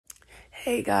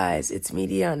Hey guys, it's me,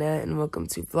 Deanna, and welcome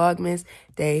to Vlogmas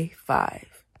Day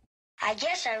 5. I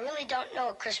guess I really don't know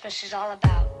what Christmas is all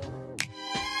about.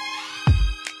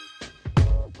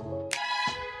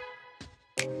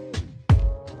 Isn't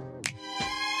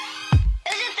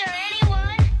there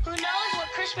anyone who knows what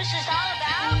Christmas is all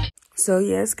about? So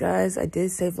yes, guys, I did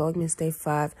say Vlogmas Day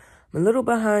 5. I'm a little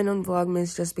behind on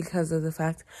Vlogmas just because of the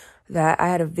fact that I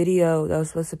had a video that was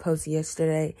supposed to post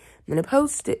yesterday. Then I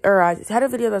had a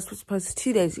video that was supposed to post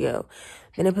 2 days ago.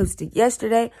 Then I posted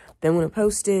yesterday. Then when I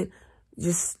posted,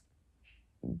 just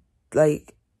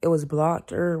like it was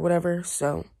blocked or whatever.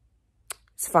 So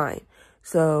it's fine.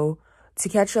 So to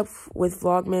catch up with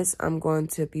Vlogmas, I'm going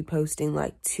to be posting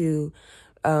like 2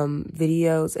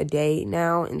 videos a day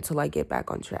now until I get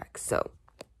back on track. So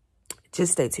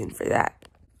just stay tuned for that.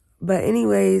 But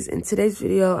anyways, in today's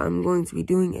video, I'm going to be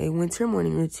doing a winter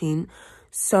morning routine.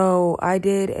 So I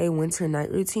did a winter night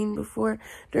routine before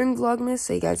during Vlogmas,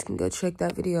 so you guys can go check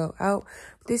that video out.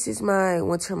 This is my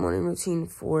winter morning routine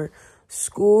for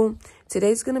school.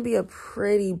 Today's going to be a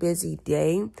pretty busy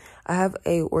day. I have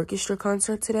a orchestra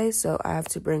concert today, so I have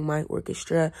to bring my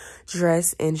orchestra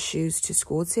dress and shoes to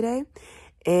school today.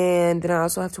 And then I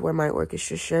also have to wear my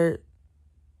orchestra shirt,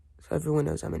 so everyone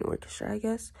knows I'm in orchestra, I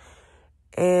guess.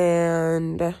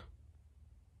 And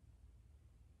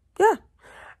yeah,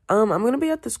 I'm gonna be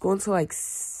at the school until like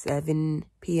 7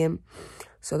 p.m.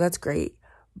 So that's great.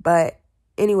 But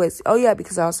anyways, oh yeah,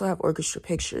 because I also have orchestra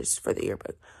pictures for the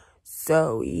yearbook.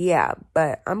 So yeah,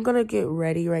 but I'm gonna get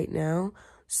ready right now.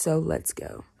 So let's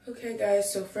go. Okay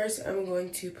guys, so first I'm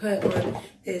going to put on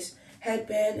this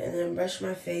headband and then brush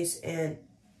my face and,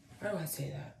 how do I say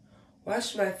that?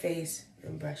 Wash my face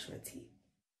and brush my teeth.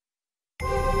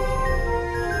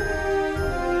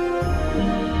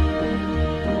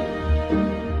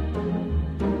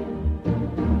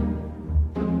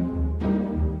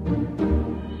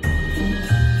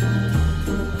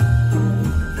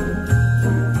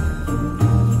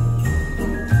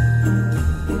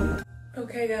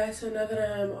 Okay guys, so now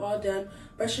that I'm all done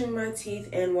brushing my teeth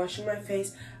and washing my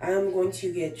face, I'm going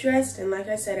to get dressed. And like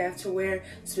I said, I have to wear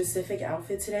a specific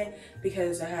outfit today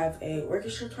because I have a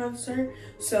orchestra concert.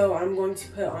 So I'm going to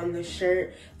put on the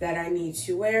shirt that I need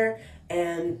to wear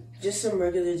and just some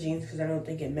regular jeans because I don't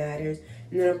think it matters.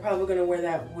 And then I'm probably going to wear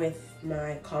that with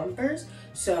my Converse.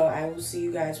 So I will see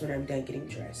you guys when I'm done getting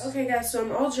dressed. Okay guys, so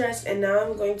I'm all dressed and now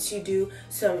I'm going to do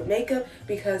some makeup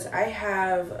because I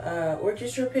have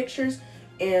orchestra pictures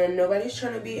and nobody's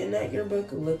trying to be in that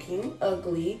yearbook looking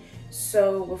ugly.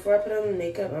 So before I put on the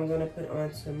makeup, I'm going to put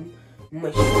on some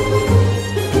moisturizer.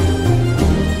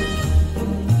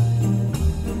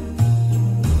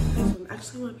 So I'm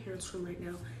actually in my parents' room right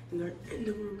now, and they're in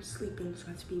the room sleeping, so I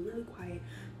have to be really quiet.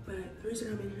 But the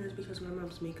reason I'm in here is because my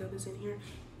mom's makeup is in here,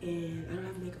 and I don't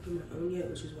have makeup of my own yet,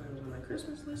 which is why I was on my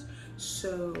Christmas list.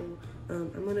 So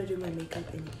I'm gonna do my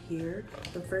makeup in here.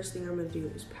 The first thing I'm gonna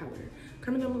do is powder.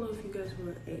 Comment down below if you guys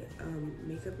want a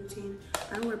makeup routine.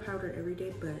 I don't wear powder every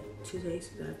day, but today,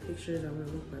 since I have pictures, I wanna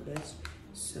look my best.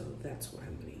 So that's why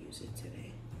I'm gonna use it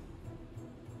today.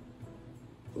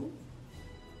 Ooh.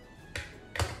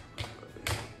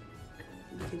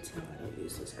 You can tell I don't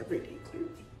use this every day, clearly.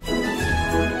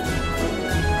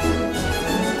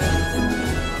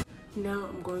 Now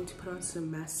I'm going to put on some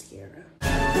mascara.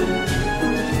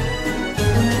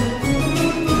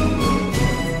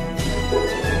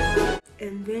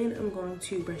 And then I'm going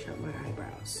to brush out my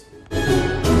eyebrows.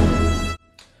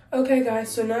 Okay guys,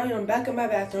 so now I'm back in my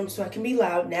bathroom so I can be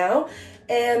loud now.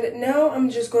 And now I'm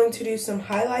just going to do some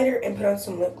highlighter and put on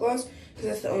some lip gloss because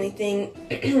that's the only thing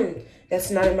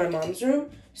that's not in my mom's room.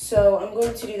 So I'm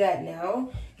going to do that now.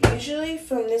 Usually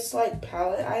from this like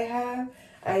palette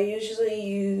I usually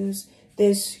use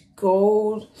this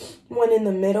gold one in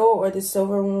the middle or the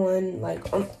silver one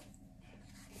like on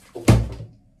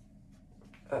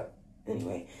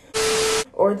anyway,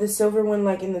 or the silver one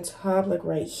like in the top, like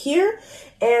right here.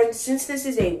 And since this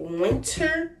is a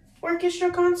winter orchestra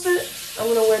concert, I'm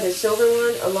gonna wear the silver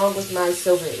one along with my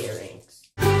silver earrings.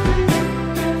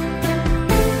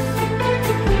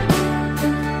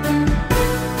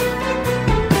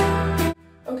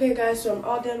 Okay guys, so I'm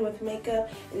all done with makeup,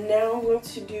 and now I'm going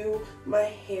to do my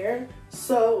hair.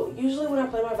 So usually when I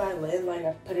play my violin, like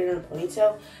I put it in a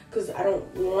ponytail because I don't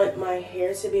want my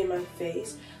hair to be in my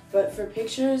face. But for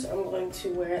pictures, I'm going to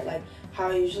wear it like how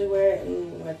I usually wear it,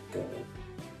 and like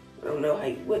I don't know how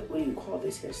what do you call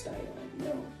this hairstyle?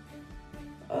 No,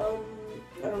 I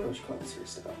don't know what you call this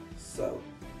hairstyle. So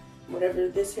whatever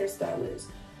this hairstyle is,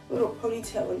 a little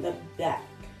ponytail in the back,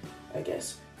 I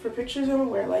guess. For pictures, I'm gonna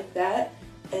wear it like that.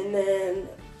 And then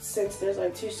since there's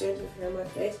like 2 strands of hair on my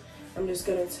face, I'm just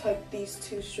gonna tuck these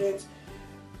 2 strands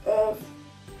of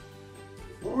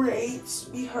braids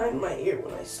behind my ear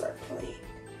when I start playing.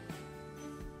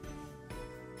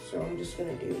 So I'm just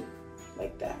gonna do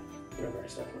like that whenever I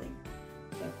start playing.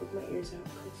 I put my ears out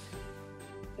because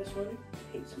this one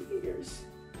hates my ears.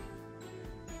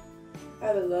 I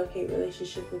have a love-hate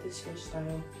relationship with this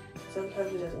hairstyle.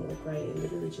 Sometimes it doesn't look right. It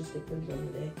literally just depends on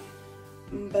the day.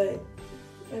 But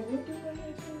I will do my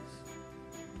hair first.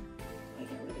 Like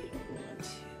I really don't want to.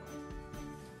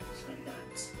 So I'm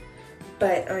not.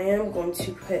 But I am going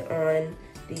to put on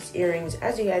these earrings.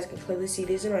 As you guys can clearly see,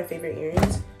 these are my favorite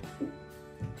earrings.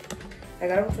 I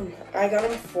got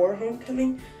them for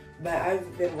homecoming, but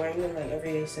I've been wearing them like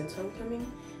every day since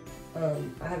homecoming.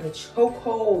 I have a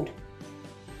chokehold.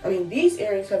 I mean, these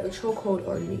earrings have a chokehold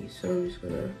on me, so I'm just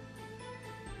gonna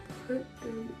put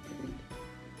them in.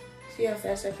 See how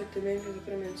fast I put them in because I put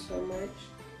them in so much.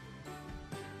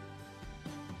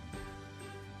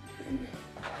 And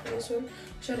this one, I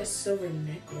should have a silver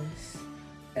necklace,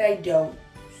 but I don't.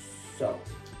 So,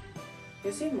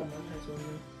 let's see if my mom has one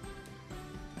though.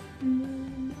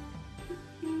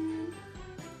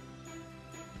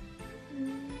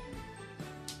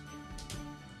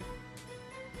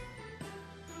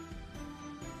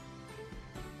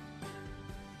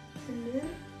 And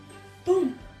then,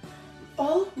 boom,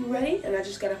 all ready, and I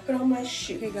just gotta put on my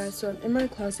shoes. Okay guys, so I'm in my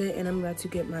closet and I'm about to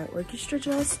get my orchestra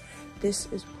dress. This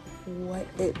is what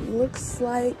it looks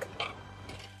like.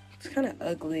 It's kind of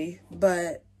ugly,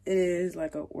 but it is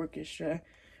like an orchestra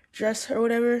dress or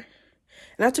whatever.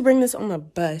 And I have to bring this on the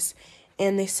bus,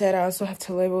 and they said I also have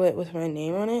to label it with my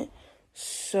name on it.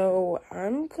 So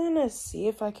I'm gonna see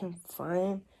if I can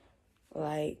find,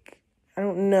 like, I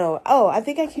don't know. Oh, I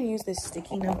think I can use this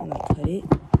sticky note and like put it.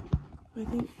 I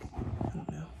think. I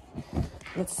don't know.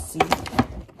 Let's see.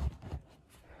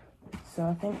 So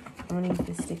I think I'm gonna use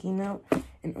the sticky note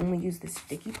and only use the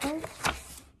sticky part.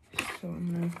 So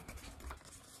I'm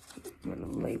gonna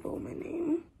label my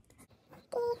name.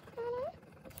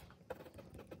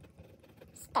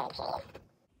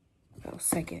 Oh,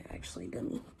 second, actually,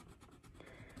 dummy.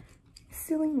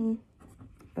 Silly me.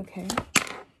 Okay.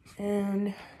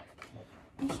 And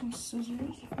there's some scissors.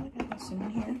 I feel like I got some in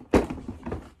here.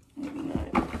 Maybe not.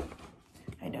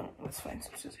 I don't. Let's find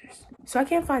some scissors. So I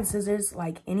can't find scissors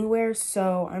like anywhere,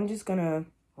 so I'm just gonna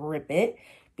rip it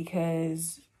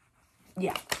because,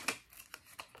 yeah.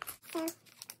 Here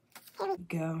we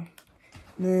go.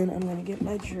 And then I'm gonna get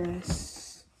my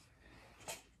dress.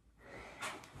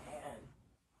 And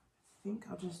I think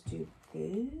I'll just do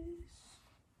this.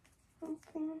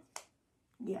 Something.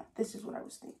 Yeah, this is what I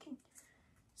was thinking.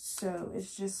 So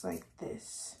it's just like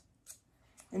this.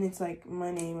 And it's like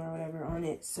my name or whatever on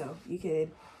it. So you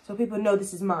could, so people know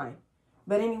this is mine.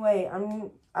 But anyway,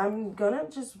 I'm gonna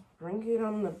just bring it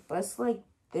on the bus like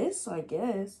this, I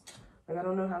guess. Like I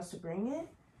don't know how else to bring it.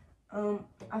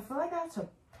 I feel like I have to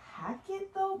pack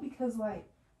it though, because like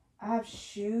I have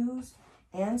shoes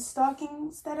and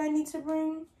stockings that I need to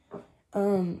bring.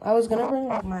 I was gonna bring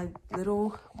like my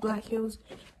little black heels,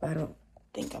 but I don't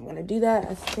think I'm gonna do that.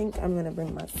 I think I'm gonna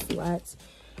bring my flats,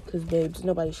 because babes,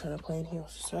 nobody's trying to play in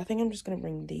heels. So I think I'm just gonna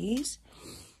bring these.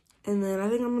 And then I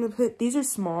think I'm gonna put, these are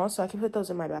small, so I can put those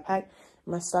in my backpack.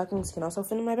 My stockings can also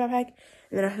fit in my backpack.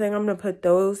 And then I think I'm gonna put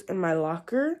those in my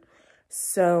locker,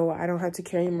 so I don't have to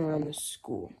carry them around the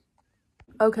school.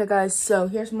 Okay guys, so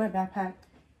here's my backpack.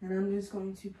 And I'm just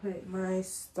going to put my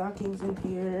stockings in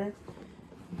here,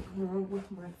 along with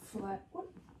my flat.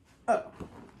 Oh,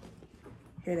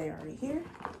 here they are right here.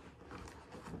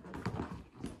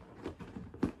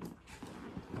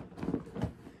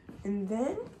 And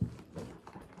then,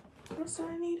 what else do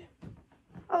I need?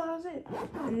 Oh, that was it.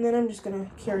 And then I'm just gonna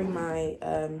carry my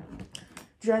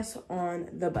dress on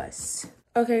the bus.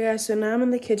 Okay guys, so now I'm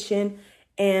in the kitchen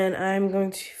and I'm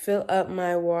going to fill up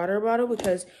my water bottle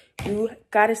because you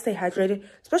gotta stay hydrated,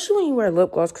 especially when you wear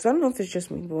lip gloss, because I don't know if it's just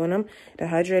me, but when I'm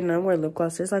dehydrated and I wear lip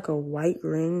gloss, there's like a white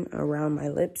ring around my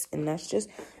lips, and that's just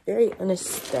very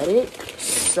unaesthetic.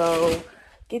 So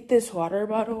get this water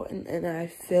bottle and I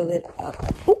fill it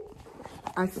up. Ooh.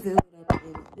 I fill it up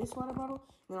in this water bottle,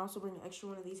 and also bring an extra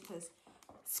one of these because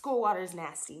school water is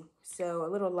nasty. So a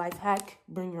little life hack,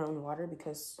 bring your own water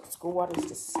because school water is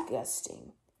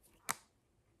disgusting.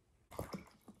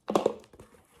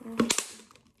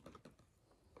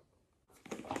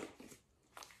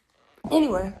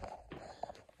 Anyway,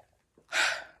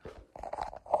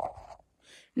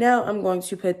 now I'm going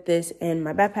to put this in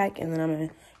my backpack, and then I'm going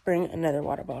to bring another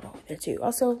water bottle there too.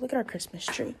 Also, look at our Christmas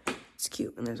tree. It's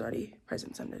cute, and there's already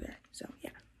presents under there, so yeah.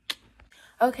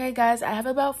 Okay, guys, I have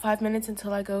about 5 minutes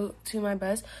until I go to my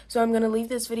bus, so I'm going to leave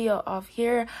this video off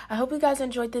here. I hope you guys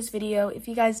enjoyed this video. If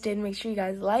you guys did, make sure you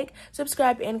guys like,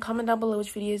 subscribe, and comment down below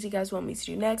which videos you guys want me to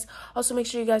do next. Also, make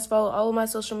sure you guys follow all of my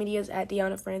social medias at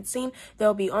Deanna Francine.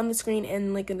 They'll be on the screen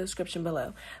and link in the description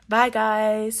below. Bye,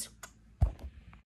 guys.